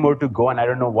 20 more to go, and I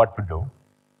don't know what to do.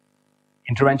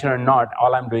 Intervention or not,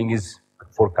 all I'm doing is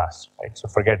forecast, right? So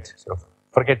forget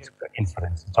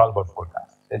inference. It's all about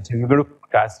forecast. So you're going to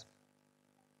forecast.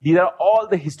 These are all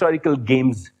the historical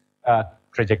games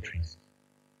trajectories.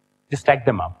 Just stack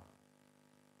them up.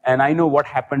 And I know what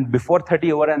happened before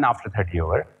 30 over and after 30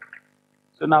 over.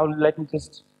 So now let me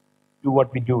just do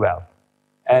what we do well.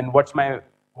 And I want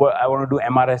to do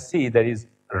MRSC, that is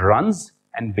runs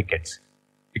and wickets.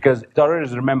 Because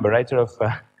always remember, right,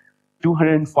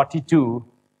 242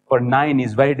 for 9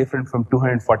 is very different from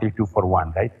 242 for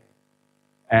 1, right?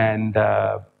 And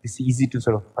it's easy to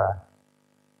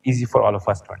easy for all of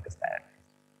us to understand.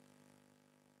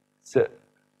 So,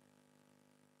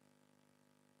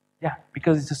 yeah,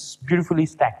 because it's just beautifully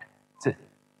stacked. So,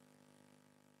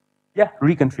 yeah,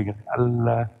 reconfigure.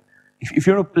 If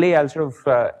you want to play, I'll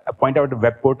point out a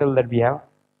web portal that we have.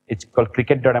 It's called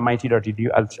cricket.mit.edu.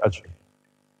 I'll show you.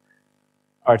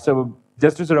 All right, so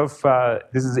just to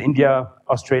this is India,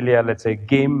 Australia, let's say,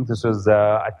 game. This was,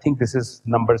 I think this is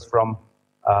numbers from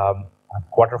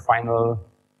quarterfinal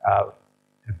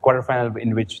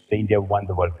in which India won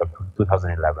the World Cup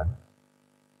 2011.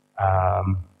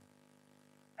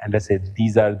 And let's say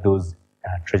these are those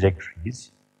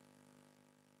trajectories.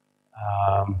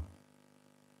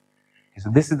 So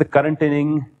this is the current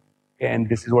inning, and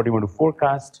this is what you want to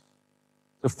forecast.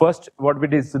 So first, what we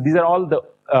did, so these are all the,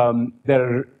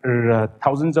 there are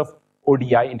thousands of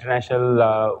ODI,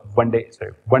 international one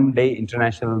day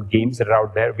international games that are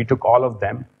out there. We took all of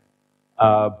them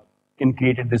and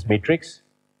created this matrix.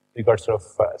 We got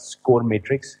score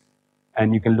matrix,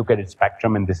 and you can look at its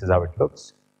spectrum, and this is how it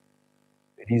looks.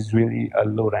 It is really a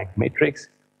low-ranked matrix.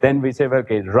 Then we say, well,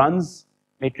 okay, runs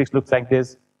matrix looks like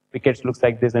this, wickets looks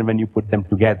like this, and when you put them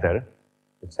together,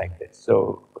 it's like this.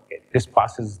 So okay, this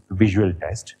passes the visual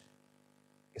test.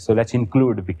 So let's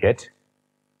include wicket.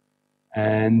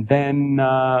 And then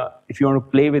if you want to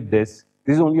play with this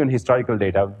is only on historical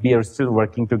data. We are still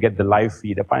working to get the live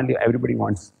feed. Apparently, everybody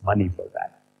wants money for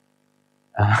that.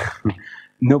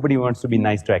 Nobody wants to be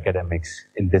nice to academics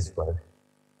in this world.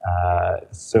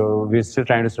 So we're still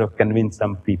trying to convince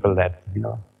some people that,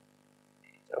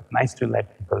 nice to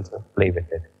let people play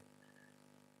with it.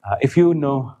 If you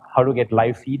know how to get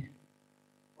live feed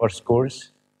or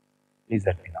scores, please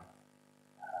let me know.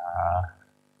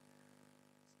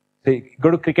 So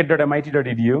go to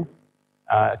cricket.mit.edu,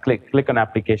 click on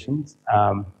applications.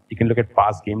 You can look at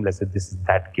past game. Let's say this is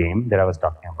that game that I was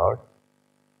talking about.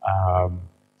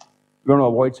 We want to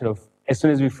avoid as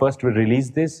soon as we first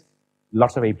released this,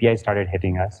 lots of APIs started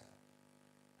hitting us.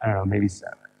 I don't know, maybe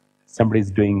somebody's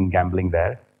doing gambling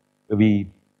there. We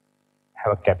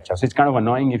have a captcha. So it's kind of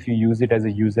annoying if you use it as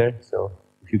a user. So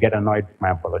if you get annoyed, my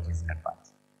apologies in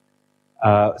advance.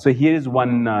 So here is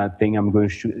one thing I'm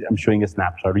showing a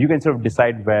snapshot. You can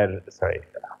decide where,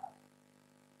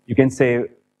 you can say,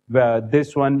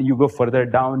 this one, you go further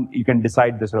down, you can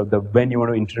decide when you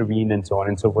want to intervene and so on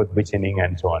and so forth, which inning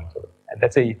and so on. And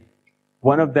let's say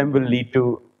one of them will lead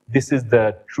to, this is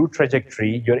the true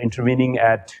trajectory. You're intervening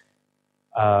at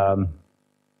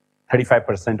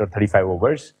 35% or 35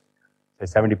 overs, so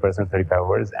 70%, 35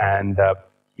 overs. And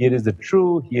here is the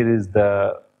true, here is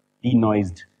the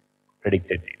denoised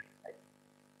predicted data. Right?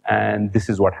 And this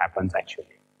is what happens actually.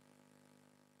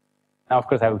 Now, of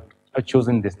course, I've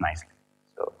chosen this nicely,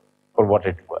 so for what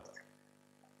it's worth.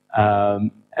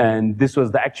 And this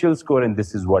was the actual score, and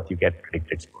this is what you get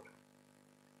predicted score.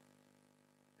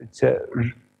 It's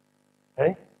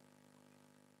right?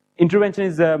 Intervention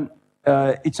is,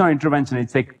 it's not intervention,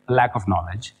 it's like lack of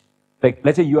knowledge. Like,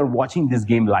 let's say you are watching this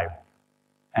game live,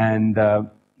 and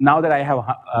now that I have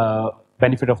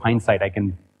benefit of hindsight, I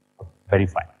can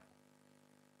verify.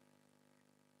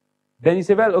 Then you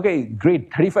say, well, okay,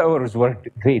 great, 35 overs worked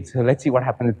great, so let's see what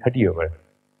happened at 30 over.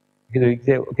 You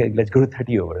say, okay, let's go to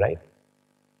 30 over, right?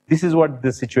 This is what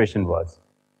the situation was.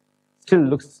 Still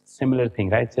looks similar thing,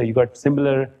 right? So you got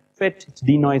similar fit, it's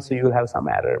denoised, so you'll have some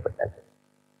error, but that's it.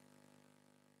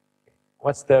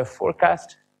 What's the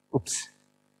forecast? Oops.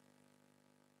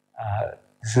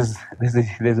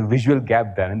 There's a visual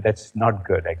gap there, and that's not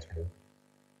good, actually.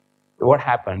 So what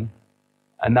happened?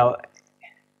 And now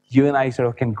you and I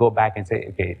can go back and say,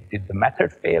 okay, did the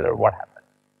method fail or what happened?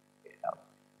 Okay, now,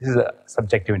 this is a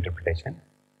subjective interpretation.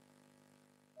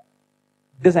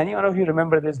 Does any one of you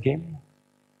remember this game?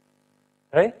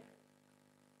 Right?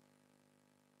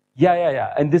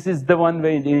 Yeah. And this is the one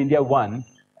where India won.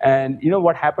 And you know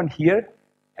what happened here?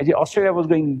 Actually, Australia was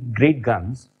going great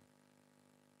guns.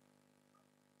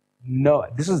 No,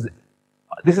 this is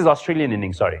Australian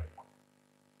inning, sorry.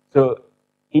 So,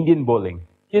 Indian bowling.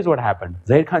 Here's what happened.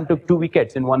 Zahir Khan took 2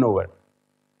 wickets in 1 over.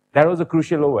 That was a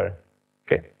crucial over.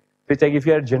 Okay. So it's like if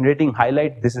you are generating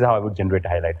highlight, this is how I would generate a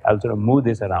highlight. I'll sort of move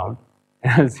this around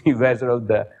and I'll see where sort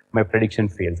of my prediction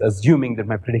fails, assuming that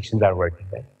my predictions are working,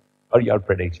 right? Or your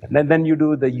prediction. And then you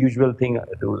do the usual thing,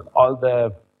 do all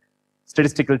the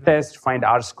statistical test, find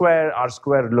R square. R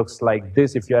square looks like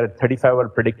this. If you're at 35 or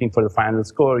predicting for the final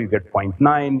score, you get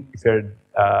 0.9. If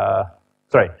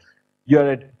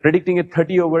you're predicting at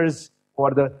 30 overs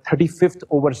for the 35th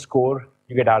over score,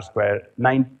 you get R square,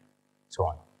 9, so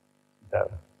on.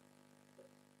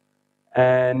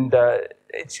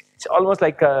 It's almost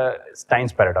like a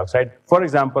Stein's paradox, right? For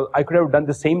example, I could have done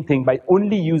the same thing by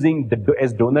only using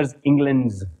as donors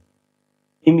England's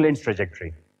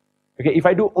trajectory. Okay, if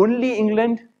I do only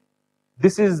England,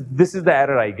 this is the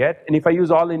error I get, and if I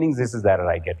use all innings, this is the error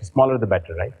I get. The smaller the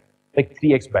better, right? Like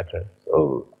 3x better.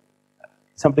 So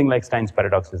something like Stein's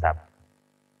paradox is happening.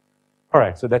 All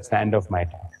right, so that's the end of my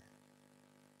talk.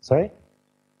 Sorry?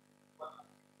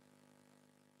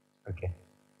 Okay.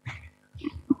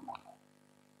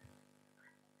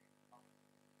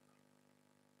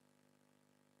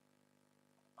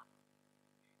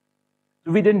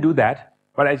 We didn't do that,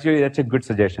 but actually that's a good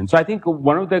suggestion. So I think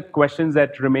one of the questions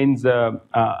that remains,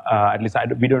 at least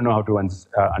we don't know how to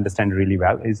understand really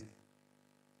well, is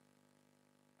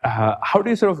how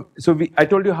do you sort of, I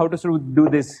told you how to sort of do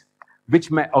this,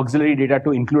 which auxiliary data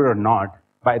to include or not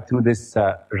through this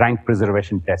rank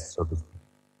preservation test, so to speak.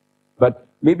 But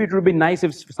maybe it would be nice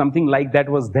if something like that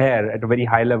was there at a very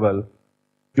high level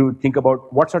to think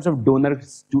about what sorts of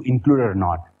donors to include or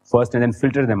not first and then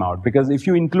filter them out. Because if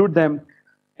you include them,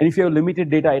 and if you have limited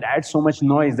data, it adds so much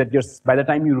noise that by the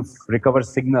time you recover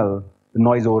signal, the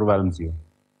noise overwhelms you.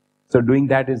 So doing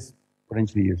that is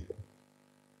potentially useful.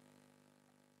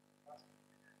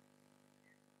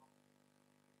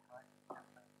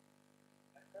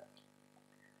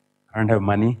 I don't have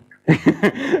money.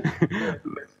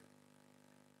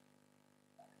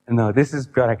 No, this is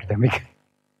pure academic.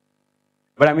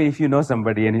 But I mean, if you know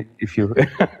somebody and if you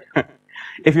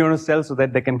if you want to sell so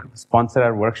that they can sponsor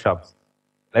our workshops,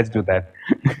 let's do that.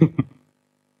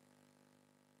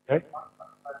 Right?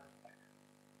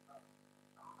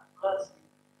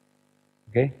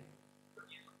 Okay.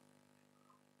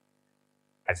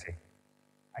 I see.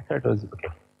 I thought it was okay.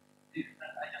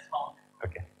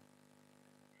 Okay.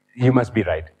 You must be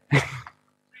right.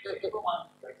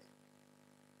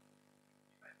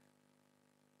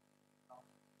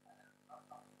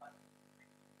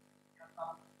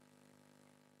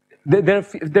 There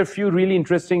are few really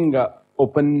interesting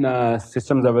open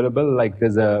systems available. Like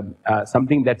there's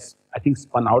something that's I think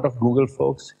spun out of Google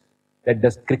folks that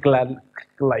does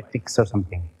crickleitics or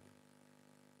something.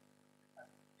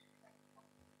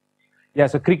 Yeah,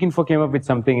 so Cricinfo came up with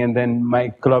something, and then my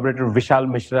collaborator Vishal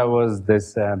Mishra was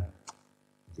this.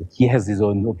 He has his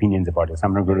own opinions about it. So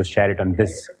I'm not going to share it on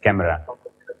this camera.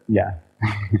 Yeah.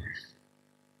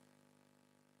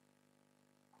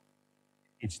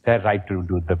 It's their right to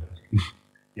do the,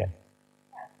 yeah.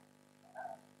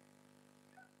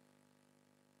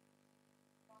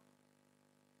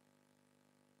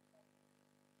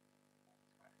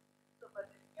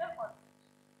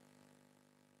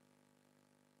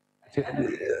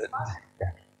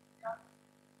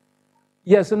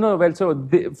 Yeah, so no, well, so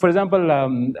for example,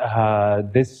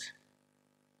 this,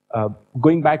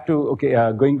 going back to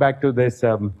this,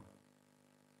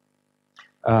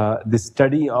 this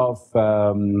study of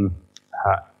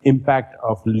impact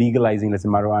of legalizing, let's say,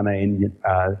 marijuana in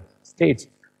states,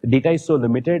 the data is so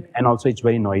limited, and also it's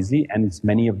very noisy, and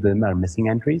many of them are missing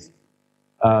entries.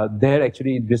 There,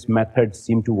 actually, this method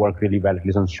seemed to work really well, at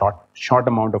least on short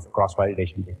amount of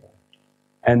cross-validation data.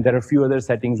 And there are a few other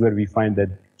settings where we find that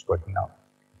it's working out.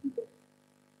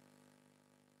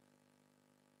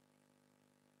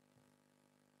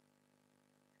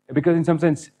 Because in some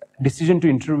sense, decision to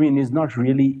intervene is not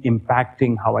really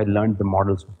impacting how I learned the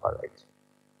model so far, right?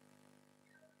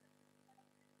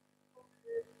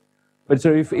 But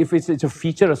so if it's a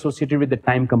feature associated with the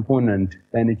time component,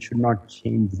 then it should not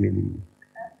change really.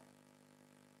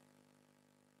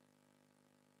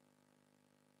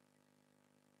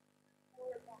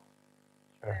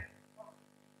 Sure.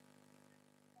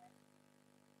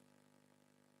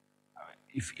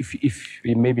 If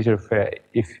we maybe sort of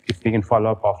if we can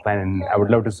follow up offline, and I would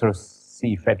love to sort of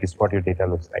see if at least what your data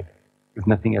looks like. If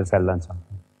nothing else, I'll learn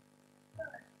something.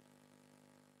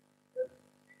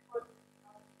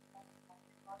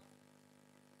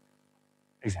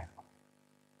 Exactly.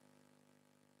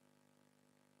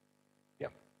 Yeah.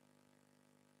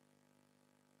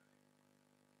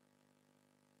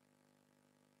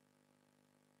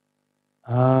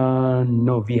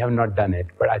 No, we have not done it,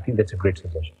 but I think that's a great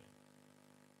suggestion.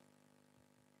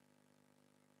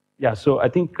 Yeah, so I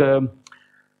think um,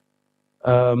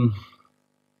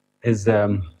 as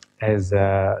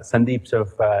Sandeep sort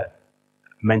of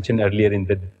mentioned earlier in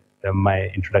my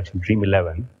introduction, Dream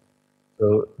 11.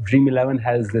 So Dream 11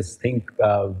 has this thing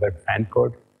where fan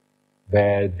code,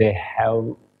 where they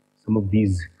have some of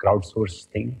these crowdsourced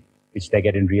things, which they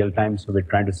get in real time. So we're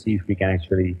trying to see if we can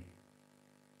actually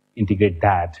integrate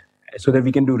that so that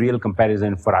we can do real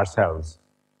comparison for ourselves,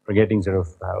 forgetting sort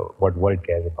of what world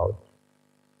cares about.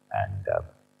 And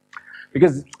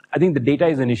because I think the data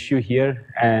is an issue here,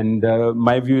 and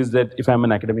my view is that if I'm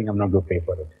an academic, I'm not going to pay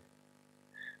for it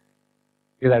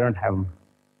because I don't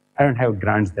have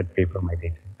grants that pay for my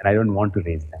data, and I don't want to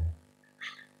raise them.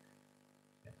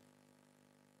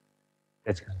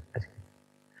 That's good. That's good.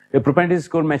 The propensity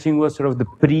score matching was sort of the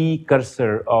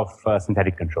precursor of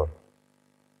synthetic control.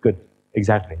 Good,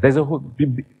 exactly. There's a whole,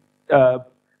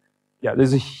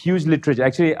 there's a huge literature.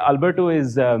 Actually, Alberto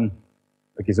is,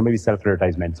 okay, so maybe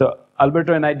self-advertisement. So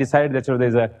Alberto and I decided that sort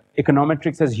of there's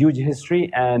econometrics has huge history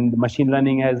and machine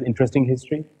learning has interesting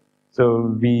history.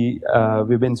 So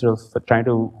we've been sort of trying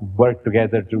to work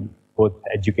together to both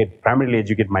primarily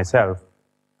educate myself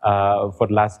for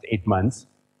the last 8 months.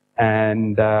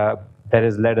 And that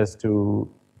has led us to,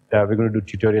 we're going to do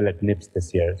tutorial at NIPS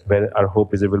this year, where our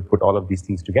hope is it will put all of these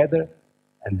things together,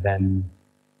 and then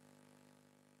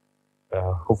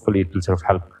hopefully it will sort of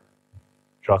help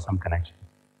draw some connection.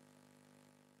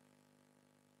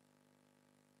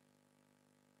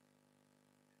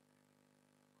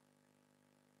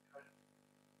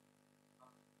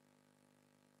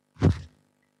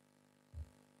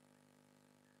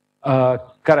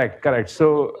 Correct.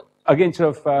 So again,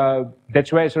 sort of,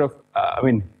 that's why sort of, I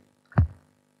mean,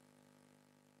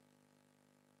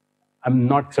 I'm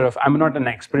not an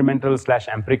experimental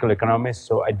 / empirical economist,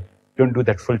 so I don't do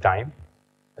that full time.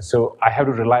 So I have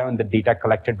to rely on the data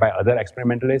collected by other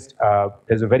experimentalists.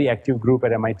 There's a very active group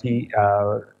at MIT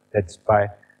that's by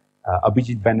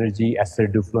Abhijit Banerjee, Esther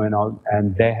Duflo, and all,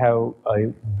 and they have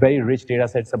very rich data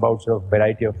sets about sort of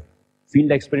variety of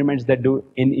field experiments that do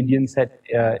in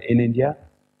India.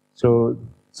 So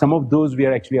some of those we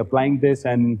are actually applying this,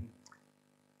 and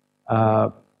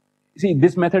see,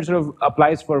 this method sort of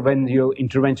applies for when your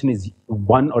intervention is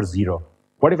 1 or 0.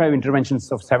 What if I have interventions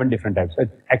of 7 different types?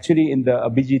 Actually, in the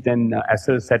Abhijit and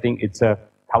Esther setting, it's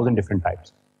 1,000 different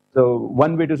types. So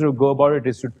one way to sort of go about it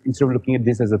is to, instead of looking at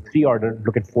this as a 3-order,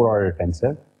 look at 4-order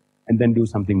tensor, and then do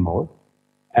something more.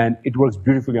 And it works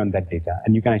beautifully on that data,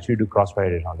 and you can actually do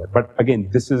cross-validation on that. But again,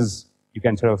 this is, you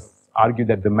can sort of argue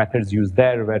that the methods used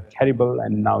there were terrible,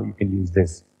 and now you can use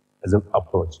this as an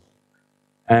approach.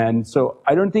 And so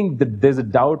I don't think that there's a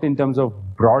doubt in terms of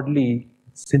broadly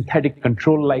synthetic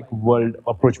control-like world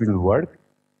approach will work.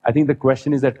 I think the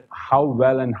question is that how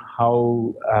well and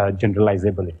how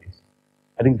generalizable it is.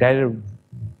 I think there are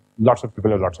lots of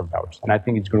people have lots of doubts, and I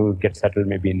think it's going to get settled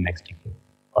maybe in next decade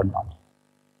or not.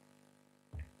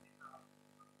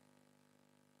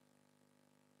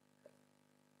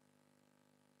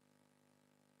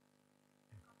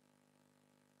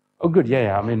 Oh, good.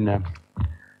 Yeah. I mean,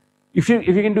 if you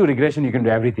can do regression, you can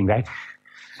do everything, right?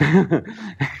 I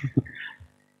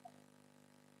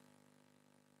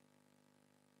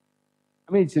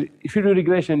mean, if you do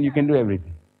regression, you can do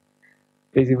everything.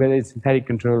 Basically, whether it's synthetic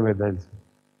control, whether it's,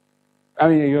 I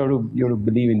mean, you have to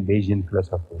believe in Bayesian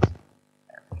philosophy.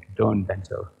 If you don't, then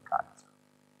so can't.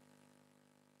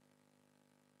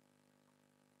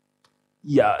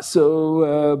 Yeah.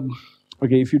 So.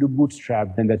 Okay, if you do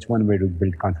bootstrap, then that's one way to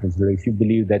build confidence. If you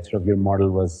believe that sort of your model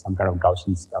was some kind of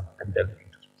Gaussian stuff, then they'll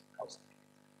Gaussian.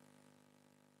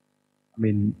 I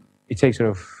mean, it takes sort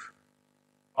of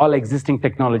all existing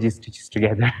technologies stitches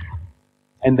together,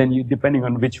 and then you, depending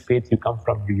on which faith you come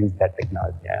from, you use that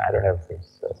technology. I don't have a faith,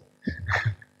 so.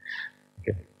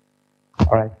 Okay.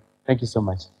 All right. Thank you so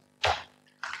much.